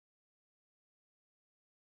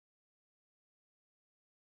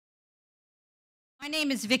My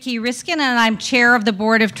name is Vicki Riskin, and I'm chair of the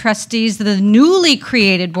Board of Trustees, the newly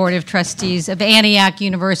created Board of Trustees of Antioch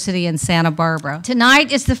University in Santa Barbara.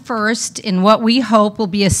 Tonight is the first in what we hope will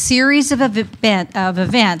be a series of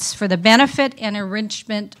events for the benefit and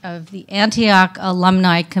enrichment of the Antioch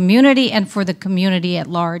alumni community and for the community at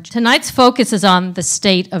large. Tonight's focus is on the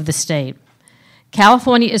state of the state.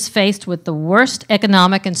 California is faced with the worst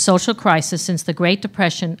economic and social crisis since the Great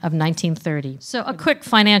Depression of 1930. So a quick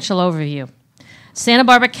financial overview. Santa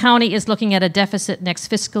Barbara County is looking at a deficit next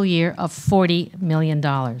fiscal year of $40 million.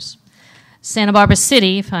 Santa Barbara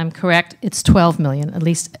City, if I'm correct, it's $12 million, at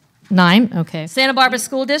least 9, okay. Santa Barbara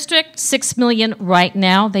School District, $6 million right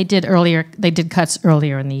now. They did cuts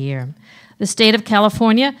earlier in the year. The state of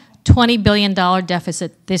California, $20 billion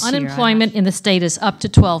deficit this year. Unemployment in the state is up to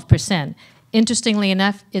 12%. Interestingly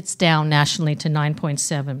enough, it's down nationally to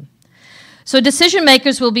 9.7. So decision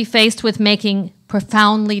makers will be faced with making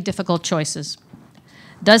profoundly difficult choices.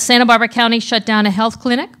 Does Santa Barbara County shut down a health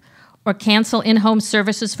clinic or cancel in-home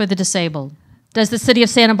services for the disabled? Does the city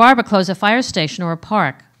of Santa Barbara close a fire station or a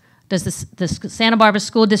park? Does the Santa Barbara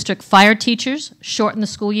School District fire teachers, shorten the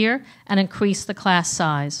school year, and increase the class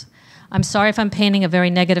size? I'm sorry if I'm painting a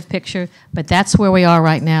very negative picture, but that's where we are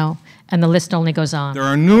right now, and the list only goes on. There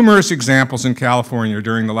are numerous examples in California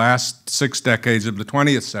during the last 6 decades of the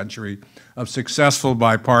 20th century of successful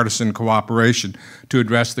bipartisan cooperation to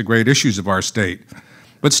address the great issues of our state.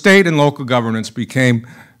 But state and local governance became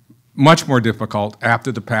much more difficult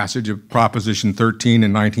after the passage of Proposition 13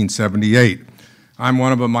 in 1978. I'm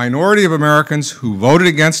one of a minority of Americans who voted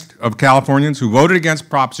against, of Californians who voted against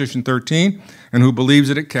Proposition 13 and who believes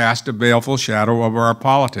that it cast a baleful shadow over our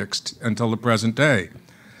politics until the present day.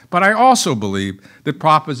 But I also believe that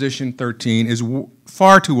Proposition 13 is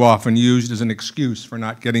far too often used as an excuse for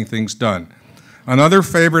not getting things done. Another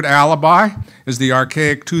favorite alibi is the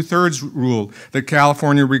archaic 2/3 rule that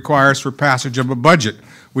California requires for passage of a budget,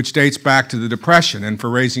 which dates back to the Depression, and for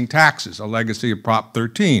raising taxes, a legacy of Prop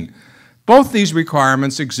 13. Both these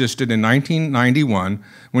requirements existed in 1991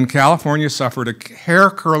 when California suffered a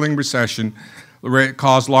hair-curling recession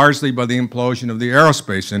caused largely by the implosion of the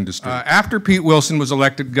aerospace industry. After Pete Wilson was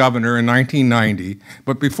elected governor in 1990,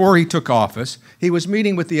 but before he took office, he was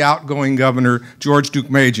meeting with the outgoing governor, George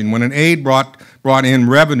Deukmejian, when an aide brought in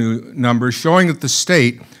revenue numbers showing that the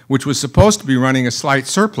state, which was supposed to be running a slight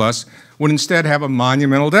surplus, would instead have a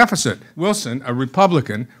monumental deficit. Wilson, a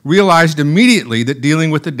Republican, realized immediately that dealing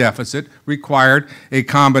with the deficit required a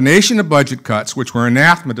combination of budget cuts, which were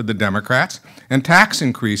anathema to the Democrats, and tax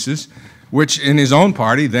increases, which in his own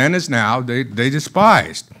party, then as now, they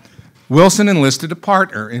despised. Wilson enlisted a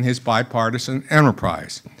partner in his bipartisan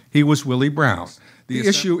enterprise. He was Willie Brown. The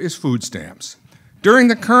issue is food stamps. During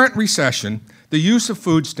the current recession, the use of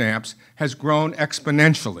food stamps has grown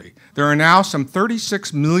exponentially. There are now some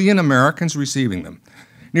 36 million Americans receiving them.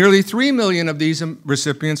 Nearly 3 million of these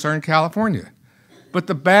recipients are in California. But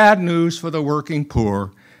the bad news for the working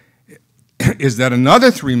poor is that another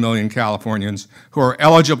 3 million Californians who are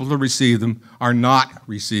eligible to receive them are not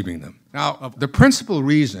receiving them. Now, the principal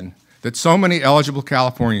reason that so many eligible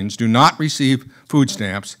Californians do not receive food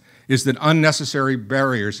stamps is that unnecessary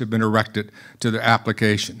barriers have been erected to the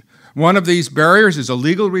application. One of these barriers is a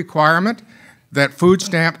legal requirement that food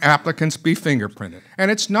stamp applicants be fingerprinted. And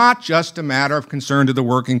it's not just a matter of concern to the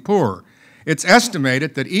working poor. It's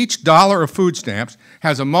estimated that each dollar of food stamps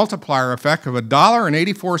has a multiplier effect of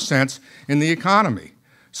 $1.84 in the economy.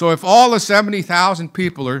 So if all the 70,000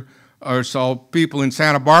 people or so people in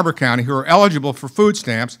Santa Barbara County who are eligible for food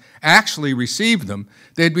stamps actually received them,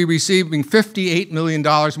 they'd be receiving $58 million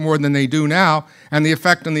more than they do now, and the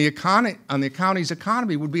effect on the county's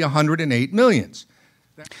economy would be $108 million.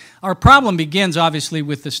 Our problem begins, obviously,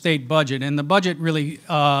 with the state budget, and the budget really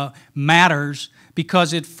matters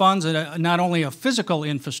because it funds not only a physical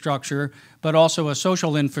infrastructure, but also a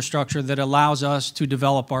social infrastructure that allows us to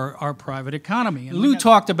develop our private economy. And Lou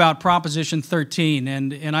talked about Proposition 13,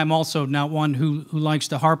 and I'm also not one who likes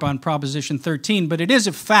to harp on Proposition 13, but it is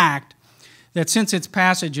a fact that since its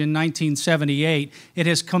passage in 1978, it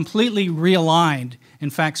has completely realigned, in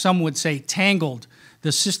fact, some would say tangled,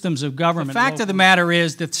 the systems of government. The fact of the matter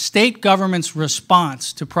is that state government's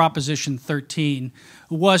response to Proposition 13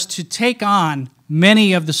 was to take on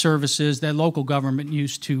many of the services that local government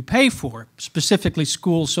used to pay for, specifically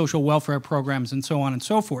schools, social welfare programs, and so on and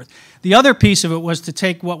so forth. The other piece of it was to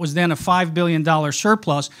take what was then a $5 billion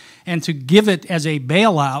surplus and to give it as a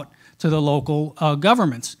bailout to the local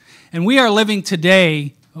governments. And we are living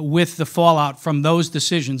today with the fallout from those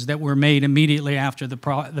decisions that were made immediately after the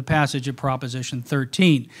passage of Proposition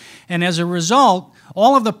 13. And as a result,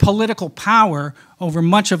 all of the political power over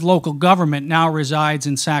much of local government now resides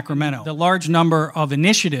in Sacramento. The large number of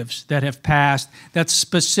initiatives that have passed that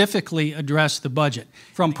specifically address the budget,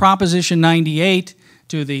 from Proposition 98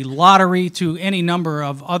 to the lottery, to any number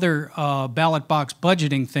of other ballot box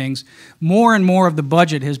budgeting things, more and more of the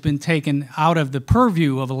budget has been taken out of the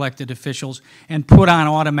purview of elected officials and put on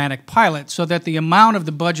automatic pilot, so that the amount of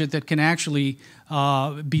the budget that can actually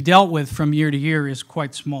be dealt with from year to year is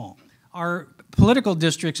quite small. Our political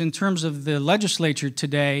districts, in terms of the legislature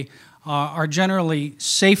today, are generally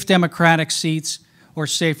safe Democratic seats or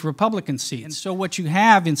safe Republican seats. And so what you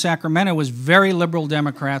have in Sacramento is very liberal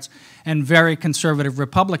Democrats and very conservative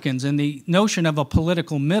Republicans, and the notion of a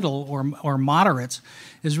political middle or moderates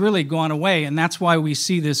has really gone away, and that's why we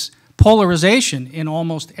see this polarization in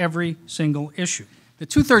almost every single issue. The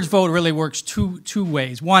two-thirds vote really works two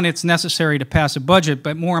ways. One, it's necessary to pass a budget,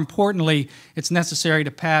 but more importantly, it's necessary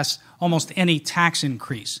to pass almost any tax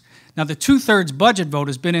increase. Now, the two-thirds budget vote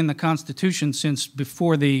has been in the Constitution since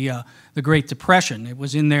before the Great Depression. It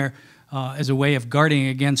was in there as a way of guarding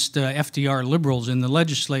against FDR liberals in the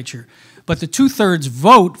legislature. But the two-thirds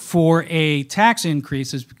vote for a tax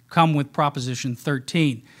increase has come with Proposition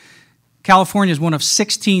 13. California is one of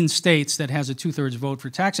 16 states that has a two-thirds vote for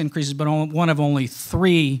tax increases, but one of only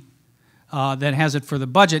 3 that has it for the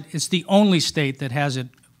budget. It's the only state that has it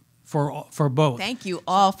for both. Thank you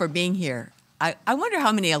all for being here. I wonder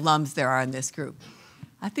how many alums there are in this group.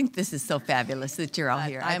 I think this is so fabulous that you're all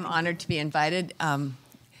here. I'm honored to be invited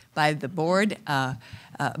by the board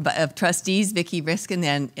of trustees, Vicki Riskin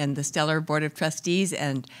and the stellar board of trustees,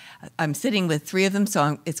 and I'm sitting with 3 of them,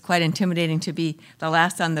 so it's quite intimidating to be the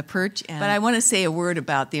last on the perch. But I want to say a word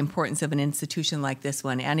about the importance of an institution like this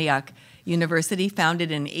one, Antioch University,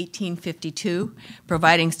 founded in 1852,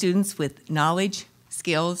 providing students with knowledge,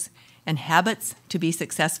 skills, and habits to be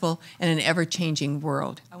successful in an ever-changing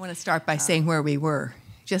world. I want to start by saying where we were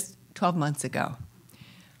just 12 months ago.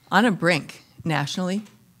 On a brink nationally.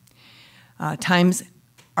 Times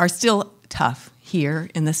are still tough here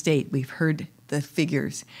in the state. We've heard the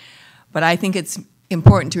figures. But I think it's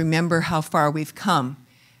important to remember how far we've come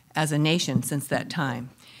as a nation since that time.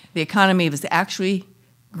 The economy is actually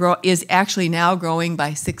now growing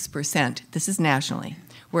by 6%. This is nationally.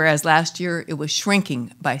 Whereas last year it was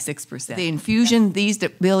shrinking by 6%. The infusion these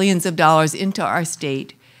billions of dollars into our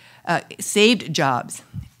state saved jobs,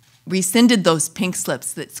 rescinded those pink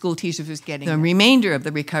slips that school teachers were getting. The remainder of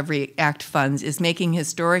the Recovery Act funds is making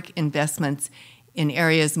historic investments in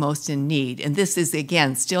areas most in need. And this is,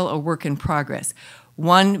 again, still a work in progress.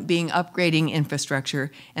 One being upgrading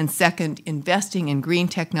infrastructure, and second, investing in green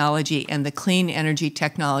technology and the clean energy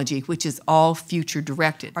technology, which is all future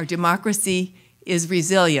directed. Our democracy is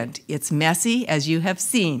resilient. It's messy, as you have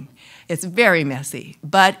seen. It's very messy,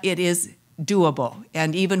 but it is doable.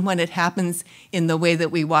 And even when it happens in the way that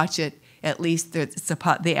we watch it, at least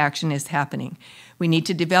the action is happening. We need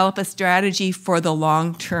to develop a strategy for the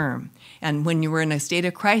long term. And when you're in a state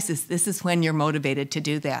of crisis, this is when you're motivated to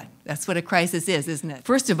do that. That's what a crisis is, isn't it?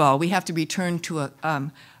 First of all, we have to return to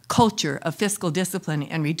a culture of fiscal discipline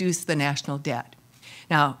and reduce the national debt.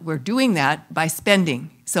 Now, we're doing that by spending.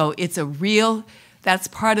 So it's that's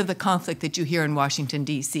part of the conflict that you hear in Washington,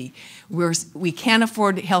 D.C. We can't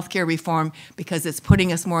afford health care reform because it's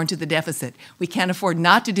putting us more into the deficit. We can't afford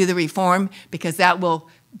not to do the reform because that will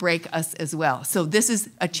break us as well. So this is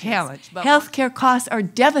a challenge. Health care costs are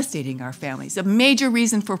devastating our families, a major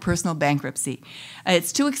reason for personal bankruptcy.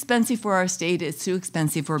 It's too expensive for our state. It's too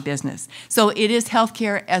expensive for business. So it is health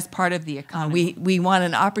care as part of the economy. We want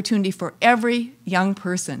an opportunity for every young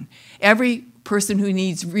person, every person who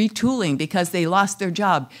needs retooling because they lost their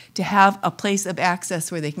job, to have a place of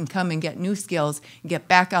access where they can come and get new skills, and get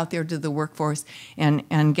back out there to the workforce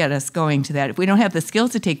and get us going to that. If we don't have the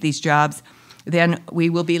skills to take these jobs, then we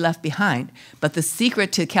will be left behind. But the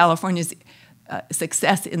secret to California's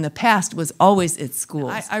success in the past was always its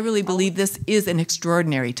schools. I really believe this is an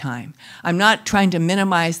extraordinary time. I'm not trying to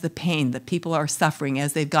minimize the pain that people are suffering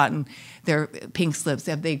as they've gotten their pink slips,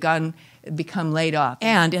 have they become laid off.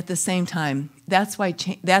 And at the same time, that's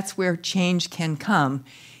where change can come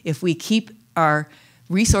if we keep our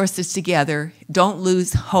resources together, don't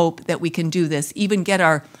lose hope that we can do this, even get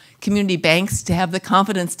our community banks to have the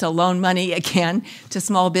confidence to loan money again to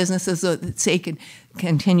small businesses so that they can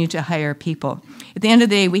continue to hire people. At the end of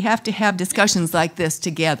the day, we have to have discussions like this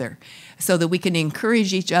together so that we can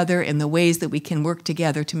encourage each other in the ways that we can work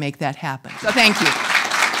together to make that happen. So thank you.